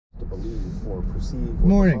believe or perceive or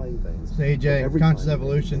Morning. define things. It's AJ, Conscious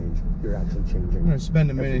Evolution. You're actually changing. I'm going to spend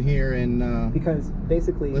a minute here and because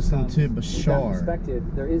basically, listen to from that Bashar. perspective,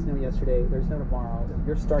 there is no yesterday, there's no tomorrow.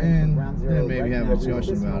 You're starting from ground zero. And maybe have a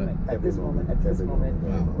discussion about it. At this moment,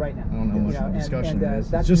 Wow. right now. I don't know much of a discussion it is.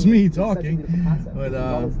 That's It's just me talking. But But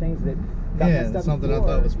all those things that got yeah, messed up something before,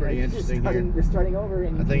 I thought was pretty you're interesting starting, here. You're starting over,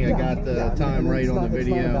 and I think I got the time right on the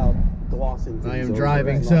video. I am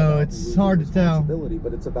driving, so it's hard to tell.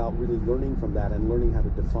 But it's about really learning from that and learning how to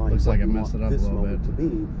define. Looks like I what you messed it want up a this little moment bit. to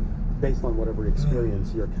be, based on whatever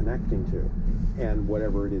experience you're connecting to, and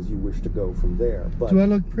whatever it is you wish to go from there. But Do I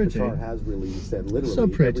look pretty? Bashar has really said literally, So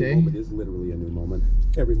pretty. every moment is literally a new moment.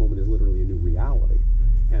 Every moment is literally a new reality,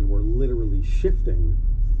 and we're literally shifting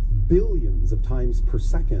billions of times per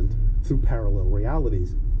second through parallel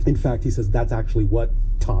realities. In fact, he says that's actually what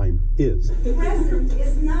time is. The present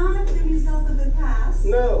is not the result of the past.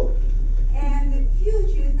 No. And the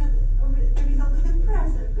future is not the result of the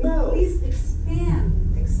present. No. Please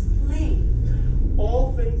expand, explain.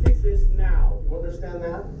 All things exist now. You understand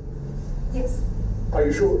that? Yes. Are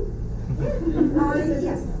you sure?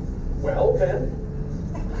 Yes. Well, then.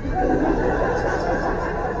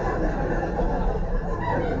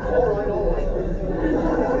 All right.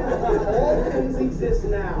 If all things exist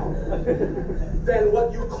now, then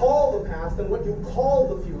what you call the past and what you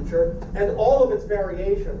call the future and all of its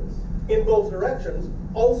variations in both directions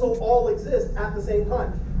also all exist at the same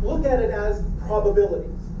time. Look at it as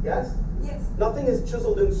probabilities, yes? Yes. Nothing is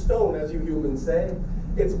chiseled in stone, as you humans say.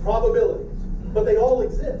 It's probabilities, but they all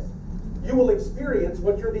exist. You will experience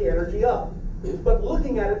what you're the energy of. But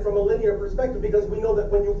looking at it from a linear perspective, because we know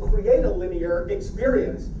that when you create a linear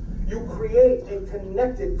experience, you create a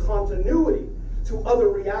connected continuity to other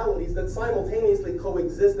realities that simultaneously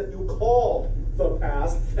coexist, that you call the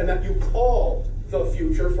past and that you call the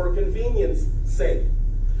future for convenience sake.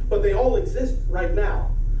 But they all exist right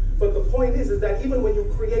now. But the point is that even when you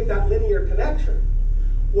create that linear connection,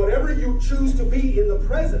 whatever you choose to be in the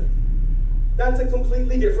present, that's a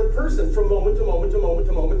completely different person from moment to moment to moment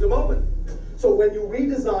to moment to moment. So when you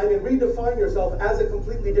redesign and redefine yourself as a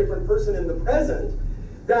completely different person in the present,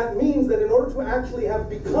 that means that in order to actually have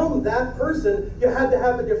become that person, you had to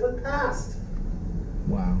have a different past.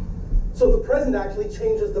 Wow. So the present actually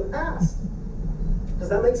changes the past. Does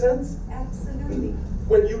that make sense? Absolutely.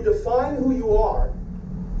 When you define who you are,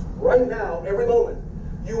 right now, every moment,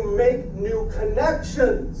 you make new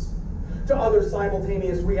connections to other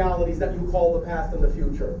simultaneous realities that you call the past and the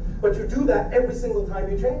future. But you do that every single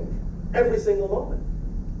time you change, every single moment.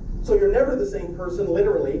 So you're never the same person,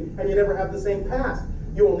 literally, and you never have the same past.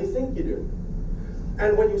 You only think you do.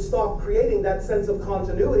 And when you stop creating that sense of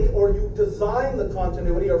continuity, or you design the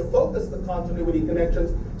continuity or focus the continuity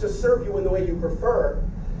connections to serve you in the way you prefer,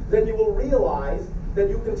 then you will realize that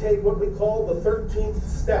you can take what we call the 13th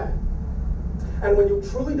step. And when you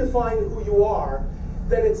truly define who you are,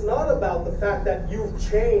 then it's not about the fact that you've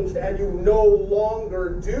changed and you no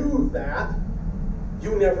longer do that.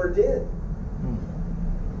 You never did.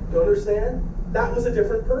 You understand? That was a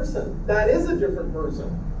different person. That is a different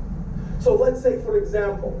person. So let's say, for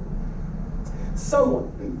example,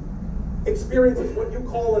 someone experiences what you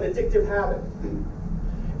call an addictive habit.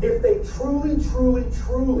 If they truly, truly,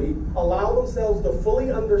 truly allow themselves to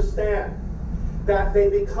fully understand that they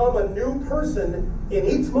become a new person in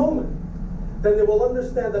each moment, then they will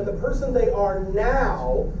understand that the person they are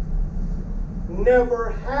now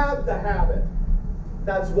never had the habit.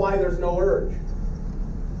 That's why there's no urge.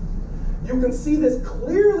 You can see this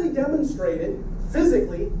clearly demonstrated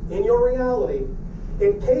physically in your reality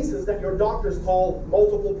in cases that your doctors call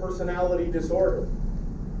multiple personality disorder.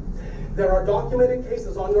 There are documented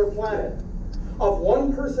cases on your planet of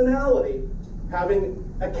one personality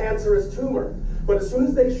having a cancerous tumor, but as soon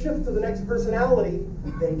as they shift to the next personality,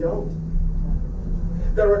 they don't.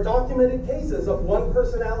 There are documented cases of one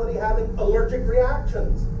personality having allergic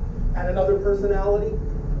reactions and another personality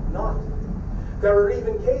not. There are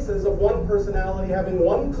even cases of one personality having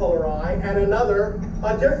one color eye and another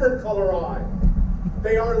a different color eye.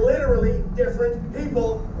 They are literally different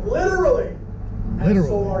people, literally. And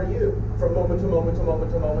so are you, from moment to moment to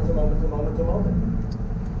moment to moment to moment to moment to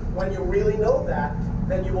moment. When you really know that,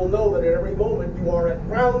 then you will know that at every moment you are at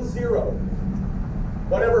ground zero.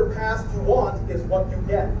 Whatever past you want is what you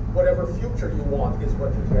get. Whatever future you want is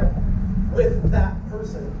what you get. With that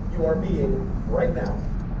person you are being right now.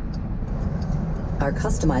 Our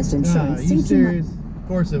customized insurance. You serious? Of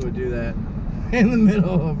course it would do that in the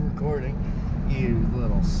middle of recording. You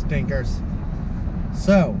little stinkers.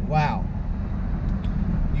 So, wow.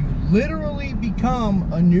 You literally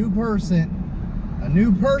become a new person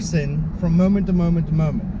from moment to moment to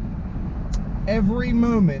moment. every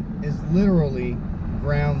moment is literally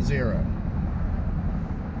ground zero.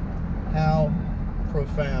 How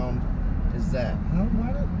profound is that?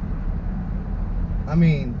 I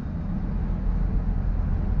mean,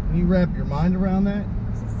 can you wrap your mind around that?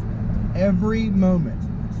 Every moment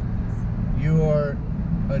you are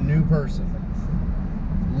a new person,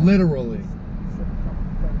 literally.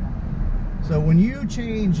 So when you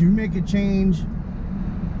change, you make a change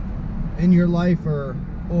in your life or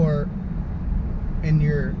in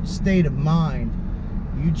your state of mind,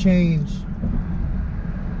 you change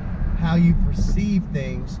how you perceive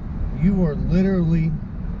things, you are literally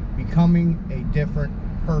becoming a different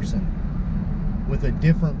person with a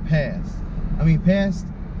different past. I mean, past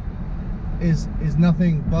is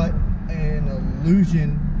nothing but an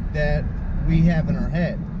illusion that we have in our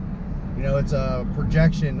head. You know, it's a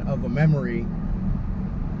projection of a memory.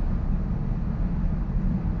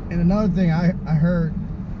 And another thing I heard,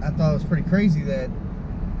 I thought was pretty crazy, that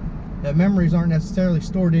memories aren't necessarily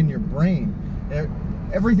stored in your brain.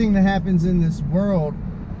 Everything that happens in this world,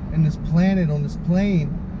 in this planet, on this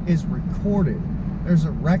plane, is recorded. There's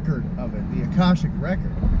a record of it, the Akashic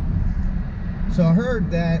record. So I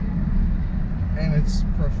heard that, and it's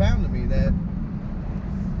profound to me, that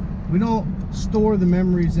we don't store the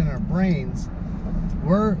memories in our brains.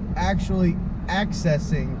 We're actually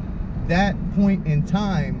accessing that point in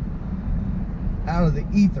time out of the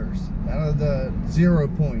ethers, out of the 0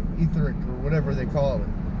 point, etheric, or whatever they call it,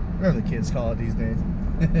 whatever the kids call it these days.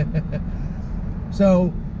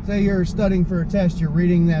 So, say you're studying for a test, you're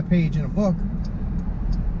reading that page in a book,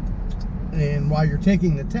 and while you're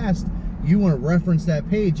taking the test, you want to reference that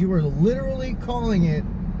page. You are literally calling it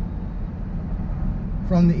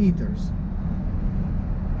from the ethers,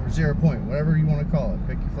 or 0 point, whatever you want to call it,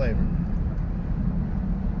 pick your flavor.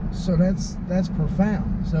 So that's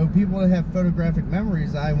profound. So people that have photographic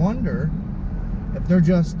memories, I wonder if they're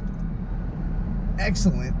just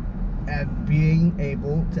excellent at being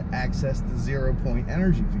able to access the 0 point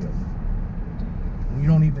energy field. You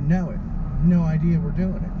don't even know it. No idea we're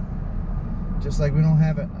doing it. Just like we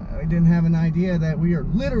didn't have an idea that we are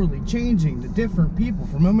literally changing to different people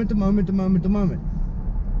from moment to moment to moment to moment.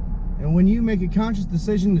 And when you make a conscious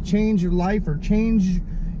decision to change your life or change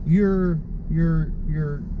your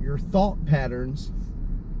thought patterns,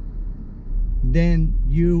 then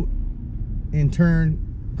you in turn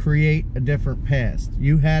create a different past.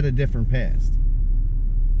 You had a different past.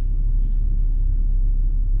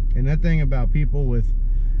 And that thing about people with,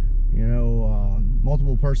 you know,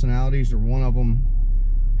 multiple personalities, or one of them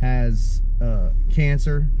has a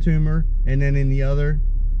cancer tumor and then in the other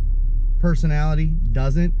personality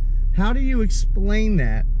doesn't, how do you explain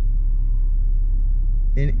that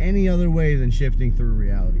in any other way than shifting through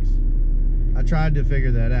realities? I tried to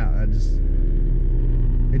figure that out.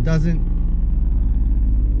 It doesn't,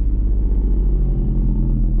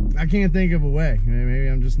 I can't think of a way. Maybe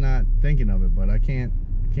I'm just not thinking of it, but I can't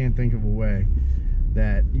think of a way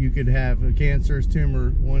that you could have a cancerous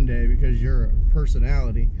tumor one day because you're a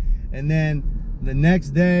personality, and then the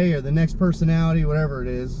next day or the next personality, whatever it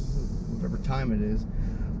is, whatever time it is,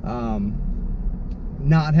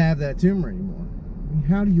 not have that tumor anymore.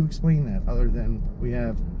 How do you explain that other than we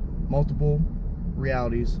have multiple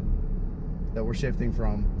realities that we're shifting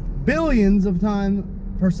from billions of times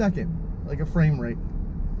per second, like a frame rate?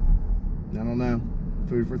 I don't know.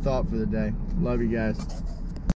 Food for thought for the day. Love you guys.